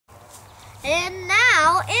And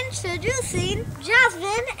now introducing Jasmine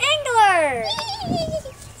Engler.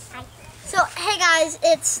 So hey guys,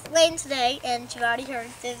 it's Lane today, and you've already heard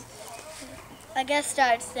this. I guess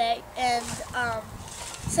started today, and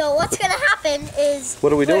so what's gonna happen is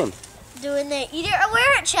what are we doing? Doing the Eat It or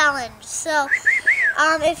Wear It challenge. So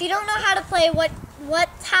if you don't know how to play, what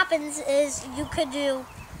happens is you could do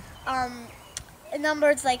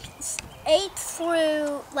numbers like 8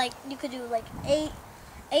 through, like you could do like 8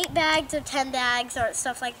 bags or 10 bags or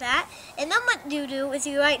stuff like that. And then what you do is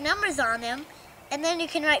you write numbers on them, and then you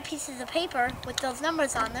can write pieces of paper with those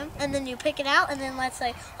numbers on them, and then you pick it out, and then let's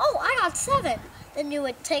say, oh, I got 7. Then you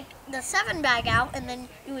would take the 7 bag out, and then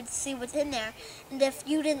you would see what's in there. And if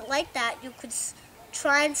you didn't like that, you could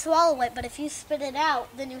try and swallow it, but if you spit it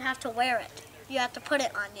out, then you have to wear it. You have to put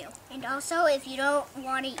it on you. And also, if you don't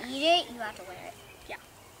want to eat it, you have to wear it. Yeah.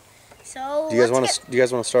 So do you guys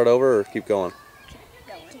want to start over or keep going?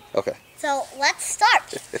 Okay. So let's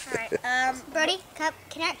start. All right. Brody, can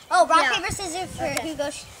I? Oh, rock, paper, scissors for who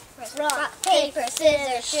goes first. Rock, paper,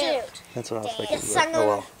 scissors, shoot. That's what I was thinking. Oh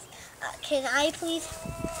well. Can I please?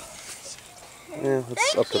 Yeah,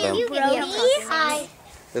 it's up to them. Brody.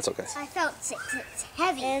 It's okay. I felt 6. It's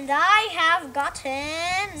heavy. And I have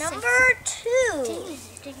gotten number 2.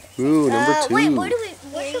 Ooh, number 2. Wait, where should we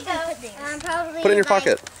put these? Probably put it in your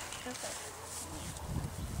pocket.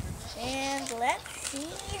 Okay. And let's see.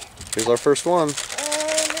 Here's our first one. No. I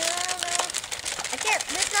can't,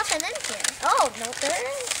 there's nothing in here. Oh, no, there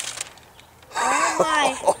is. Oh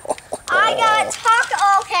my. I got Taco,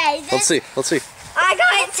 okay. Let's see. I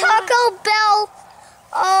got Taco Bell.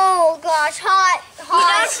 Oh gosh, hot.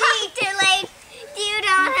 You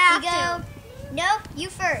don't have to. Nope, you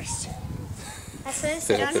first. That's what it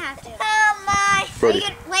said. You don't have to. Oh my. Brody, are you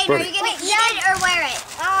gonna eat it or wear it?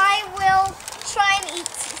 I will try and eat.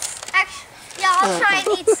 Actually, yeah, I'll try and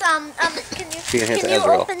eat some. Can you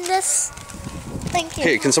open this? Thank you.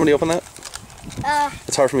 Hey, can somebody open that?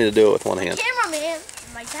 It's hard for me to do it with one hand. Cameraman.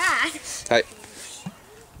 My dad. Hi.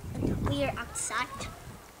 We are outside.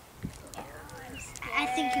 I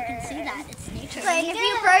think you can see that. It's nature. But if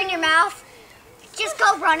you burn your mouth, just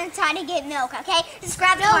go run inside and get milk, okay? Just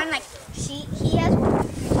grab the one, like, he has water.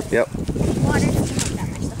 Yep. Water doesn't help that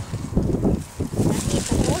much, though. Eat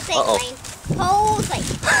the whole thing, Lane. Whole thing.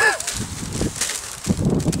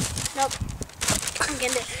 Nope. I'm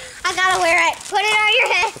gonna I gotta wear it. Put it on your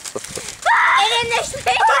head. And in this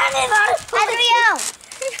thing. How do we go?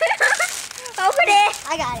 Open it.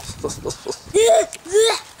 I got it.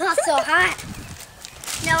 That's so hot.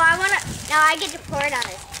 No, I get to pour it on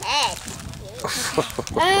his head.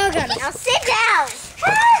 Oh god. Now sit down.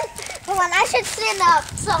 Hold on, I should stand up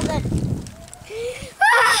so that.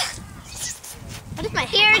 What is my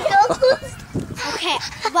hair? Here it goes. Okay,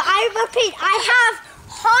 but I repeat, I have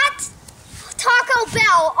hot Taco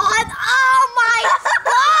Bell on. Oh my.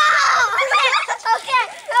 Okay.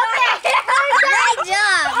 Great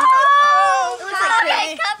job.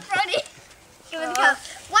 Okay, cup, Brody. Give me the cup.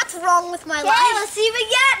 What's wrong with my life? Let's see what we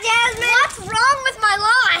got, Jasmine. What's wrong with my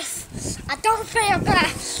life? I don't feel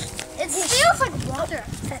bad. It feels like water.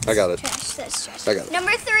 I got it. Trash. I got it.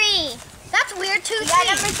 Number 3. That's weird too. You got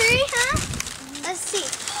number 3, huh? Let's see.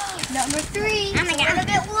 Number 3. Oh my god. A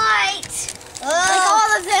bit light. Like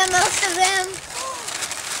all of them, most of them.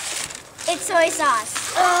 It's soy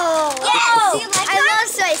sauce. Oh. Yes. Do you like I that? love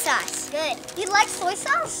soy sauce. Good. You like soy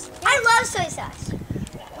sauce? I love soy sauce.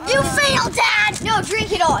 You failed, Dad. No, drink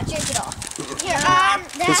it all. Drink it all. Here,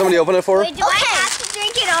 Can somebody open it for her? Wait, do I have to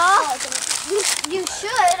drink it all? You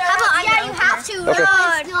should. How about yeah, you have to. Okay.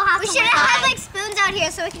 We should have had like spoons out here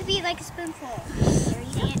so it could be like a spoonful.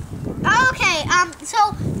 Okay,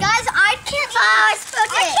 so guys, I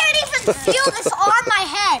can't even feel this on my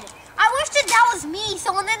head. I wish that was me,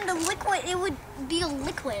 so then the liquid, it would be a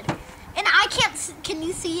liquid. And I can't, can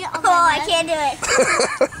you see it on my head? I can't do it.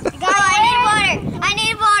 Guys, I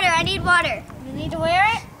need water. You need to wear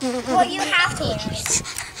it? Well, you have to wear it.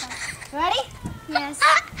 Ready? Yes.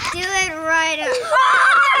 Do it right up.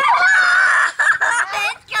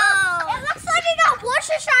 Let's go. It looks like you got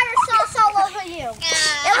Worcestershire sauce all over you.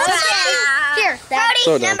 It looks like here,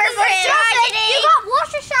 Brody, number 4. You got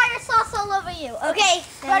Worcestershire sauce all over you. Okay,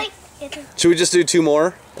 Brody. Should we just do 2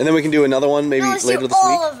 more? And then we can do another one maybe No, let's later do this week?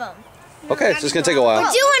 all of them. Okay, it's just going to take a while.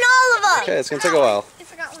 We're doing all of them. Okay, it's going to take a while. You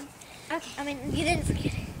forgot one. Okay. I mean, you didn't forget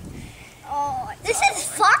it. Oh, this is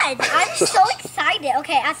fun. I'm so excited.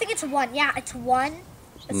 Okay, I think it's 1. Yeah, it's 1.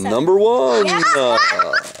 Number 1. Yeah.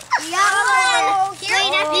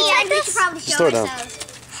 Wait, at the end, we should probably Just show throw it down. ourselves.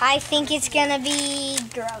 I think it's gonna be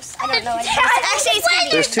gross. I don't know what it is. Actually, it's gonna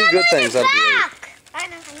be. There's 2 good things out of the 8. I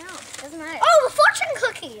know. Doesn't matter. Oh, a fortune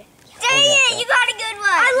cookie. Dang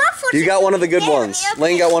You got one of the good ones.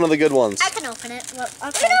 Lane got one of the good ones. I can open it. Look,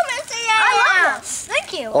 okay. I love this.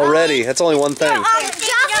 Thank you. Already. That's only one thing. Jasmine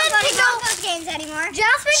can go those games anymore.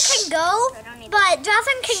 Jasmine can go, but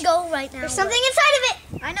Jasmine can go right now. There's something inside of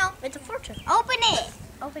it. I know. It's a fortune. Open it.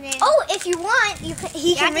 Open it. Oh, if you want,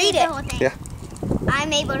 he can read it. Yeah.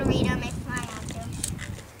 I'm able to read them if I have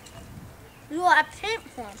to. You got a pimp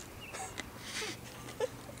one.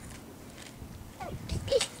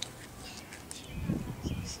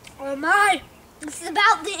 Oh my! This is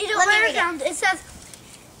about the read It says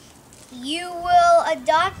You will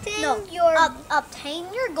adopt your... obtain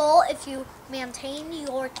your goal if you maintain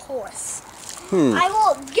your course. I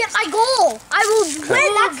will get my goal. I will win.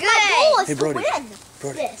 That's my goal. Is Hey, Brody. to win.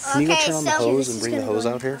 Brody, This. can you go Okay, turn on the so hose and bring the hose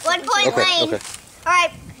out here? 1 point Okay, Lane. okay. All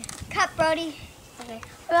right, cut Brody. Okay.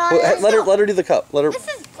 Well, hey, let her do the cup. Let her This is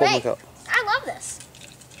hold the great. cup. I love this.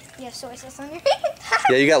 You have soy sauce on your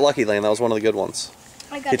Yeah, you got lucky, Lane. That was one of the good ones.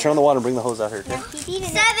 I got Okay, turn on the water and bring the hose out here. Yeah,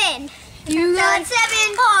 7. You got 7.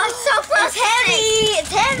 Oh, it's so close. It's heavy.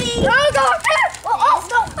 It's heavy. No, no, no.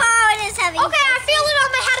 Oh, it is heavy. Okay, I feel it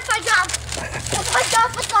on my head if I jump. If I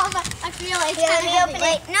jump, it's on my. I feel it. It's Let kind me of open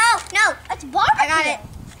heavy. it. No. It's barbecue. I got it.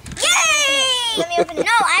 Yay! Let me open it.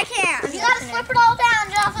 No, I can't. You gotta slip it all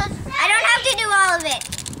down, Jasmine. I don't have to do all of it.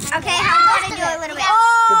 Okay, I'm going to do a little bit.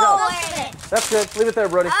 Good job. Most of it. That's good. Leave it there,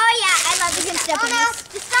 Brody. Oh, yeah. I love this stuff. Oh no,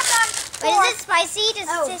 it's not done. Wait, is it spicy? Does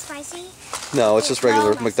it say spicy? No, it's just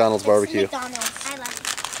regular McDonald's barbecue. McDonald's. I love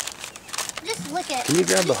it. Just lick it. Can you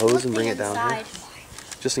grab the Just hose lick and the bring it down here?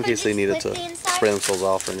 inside. Just in case they needed to spray themselves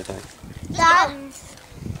off or anything. Dad,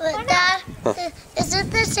 is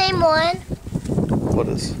it the same one? What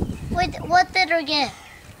is? What did I get?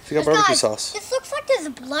 You got barbecue Guys, sauce. This looks like there's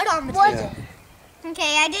blood on the What? table.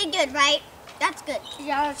 Okay, I did good, right? That's good.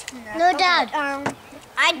 Yeah, that's good. No, Dad.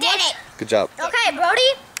 I did it. Good job. Okay,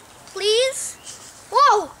 Brody, please.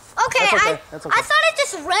 Whoa. Okay, That's okay. That's okay. I thought it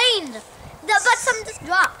just rained, but some just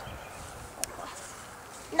dropped.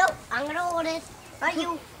 No, I'm gonna hold it. Not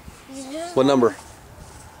you. What number?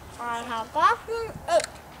 I have got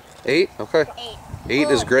 8? Okay. 8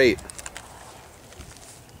 is great.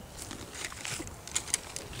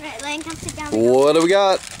 Right, Lane, come sit down. What do we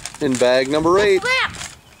got in bag number 8?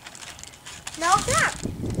 No snap.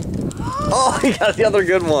 Oh, he got the other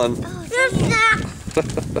good one. There's snap.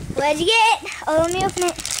 What'd you get? Oh, let me open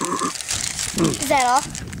it. Is that all?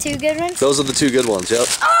 2 good ones? Those are the 2 good ones, yep.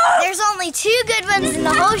 There's only 2 good ones in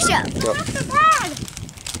the whole show.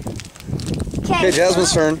 Okay,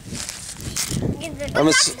 Jasmine's turn. But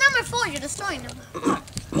that's number 4. You're destroying them.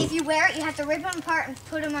 If you wear it, you have to rip them apart and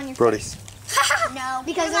put them on your Brody. face. No,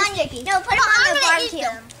 because they're sticky. No, put them I'm on your gonna eat barbecue.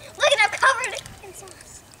 them. Look at I'm covered in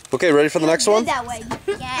sauce. Okay, ready for the next one? That way.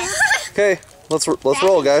 Yes. Okay, let's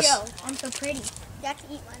roll, guys. I'm so pretty. You have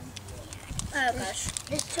to eat one. Oh gosh.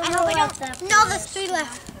 There's 2 I hope I don't. No, there's 3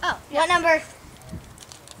 left. Oh. What number?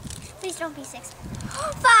 Please don't be 6.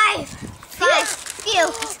 5. 5.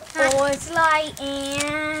 Phew. Oh, it's light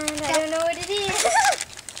and I don't know what it is.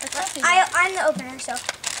 I'm the opener, so.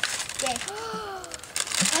 Yay.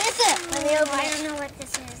 What is it? Let me open it. I don't know what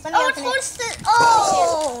this is. Let me Oh, it's open it. horse.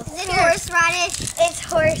 Oh. Is it horseradish? It's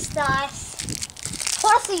horse sauce.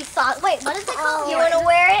 Horsey sauce. Wait, what is it called? You want to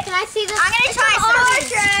wear it? Can I see this? I'm going to It's try an some orange.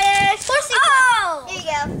 horseradish. Horsey Oh! Here you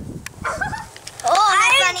go. Oh,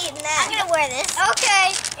 I'm fun eating that. I'm going to wear this.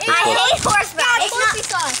 Okay. I hate horseradish. Horsey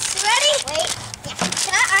sauce. You ready? Wait. Yeah.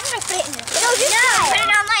 I'm going to put it in this. No, put it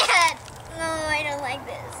on my head. No, I don't like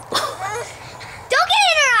this. Don't get it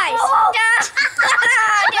in her eyes. Don't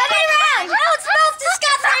get it around. No, it smells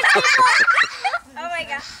disgusting. Oh my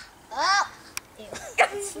god. Oh.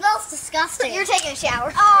 It smells disgusting. You're taking a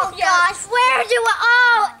shower. Oh gosh, where do I?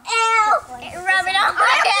 Oh, ew! Rub it on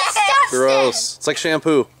my head. Gross. It's like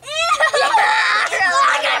shampoo. Oh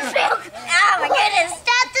my goodness.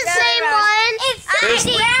 That's the same one. It's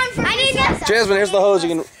brown. I need that. Jasmine, here's the hose. You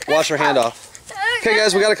can wash your hand off. Okay,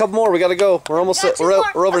 guys, we got a couple more. We got to go. We're almost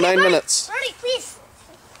we're over 9 minutes. Brody, please.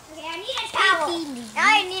 Okay, I need a towel.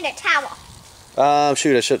 I need a towel.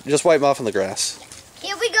 Shoot, I should just wipe them off in the grass.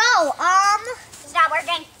 Here we go. It's not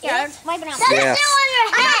working. Here, wipe it off. Yeah.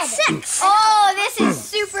 I got 6. Oh, this is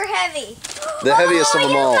super heavy. The heaviest of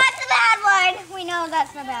them all. That's the bad one. We know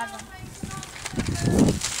that's the bad one.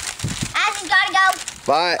 Ash's gotta go.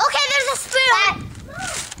 Bye. Okay, there's a spoon.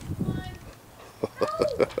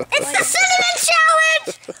 It's the cinnamon challenge.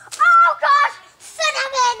 Oh gosh,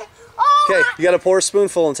 cinnamon. Oh Okay, my. you got to pour a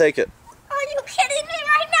spoonful and take it. Are you kidding me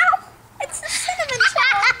right now? It's the cinnamon challenge.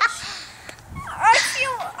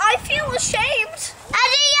 I feel ashamed.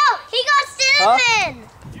 Adeo, he got cinnamon.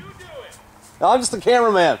 No, I'm just the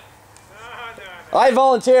cameraman. I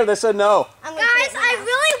volunteered. They said no. Guys, I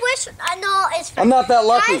really wish. No, it's fine. I'm not that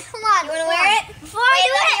lucky. Guys, hold on. You want to wear it? Before I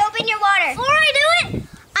do it, Open your water. before I do it,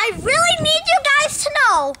 I really need you guys to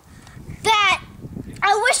know that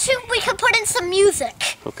I wish we could put in some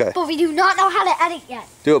music. Okay. But we do not know how to edit yet.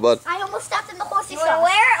 Do it, bud. I almost stepped in the horsey You want to sauce.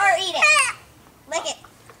 wear it or eat it? Lick it.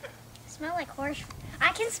 Smell like horse.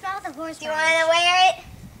 I can smell the horse. Do you want to wear it?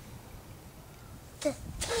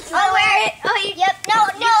 I'll wear it. Oh, you. Yep. No,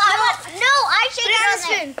 I shake Put it it on on the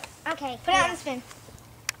spoon. there. Okay. Put it on the spoon.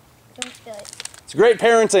 Don't spill it. It's great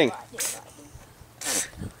parenting.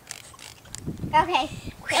 Okay.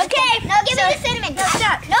 Okay. No, give me the cinnamon. No,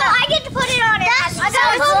 stop. No, I get to put it on it. That's I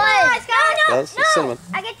got so it. No, That's the cinnamon.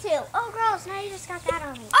 I get two. Oh, gross. Now you just got that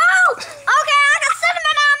on me. Oh, okay. I got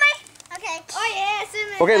cinnamon on me. Okay. Oh, yeah,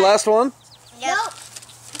 cinnamon. Okay, last one. Yep. Nope.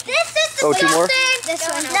 This is the Oh, two more? This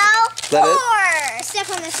one. No. Is that it? Four. Step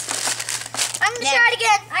on this. I'm gonna try it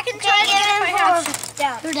again. I can try it again if I have to.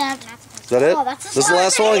 Down. You're dead. Is that it? Oh, that's This is the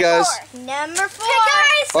last one, guys. Number 4. Hey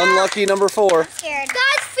guys, Unlucky number 4. Scared.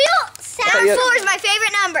 guys, feel sad. Okay, yeah. 4 is my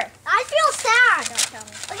favorite number. I feel sad.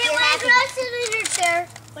 Okay, You're wait, happy. let's sit in your chair.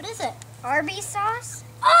 What is it? Arby's sauce.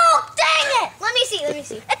 Oh, dang it! Let me see.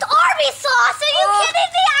 It's Arby's sauce. Are you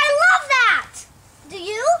kidding me? I love that. Do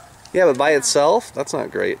you? Yeah, but by itself, that's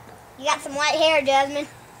not great. You got some white hair, Jasmine.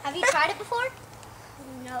 Have you tried it before?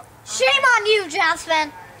 No. Shame on you,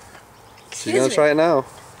 Jasmine. So you're gonna try it now.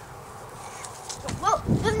 Well,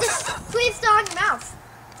 then just squeeze it on your mouth.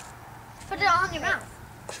 Put it on your mouth.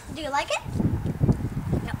 Do you like it?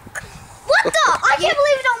 No. What the? I can't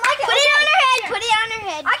believe you don't like it. Put it on her head. Put it on her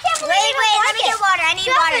head. I can't believe you don't Wait, like let me it. get water. I need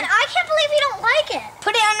Jasmine, water. I can't believe you don't like it.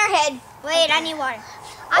 Put it on her head. Wait, I need water.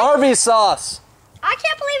 Arby's sauce. I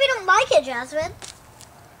can't believe you don't like it, Jasmine.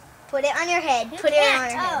 Put it on your head. Put it on her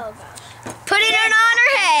head. Oh, gosh. Put it on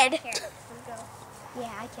her head. Yeah,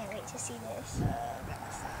 I can't wait to see this.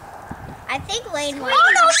 I think Lane might.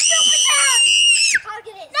 Oh, no, stupid cat! I'll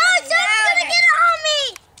get it. No, it's gonna get it on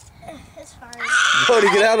me. It's fine. Cody,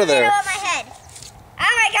 get out of Put it there. on my head. Oh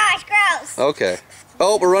my gosh, gross. Okay.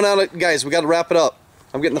 Oh, we're running out of guys. We got to wrap it up.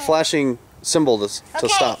 I'm getting the flashing symbol to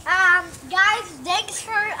stop. Guys, thanks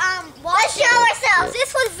for watching. Let's show ourselves.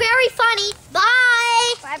 This was very funny.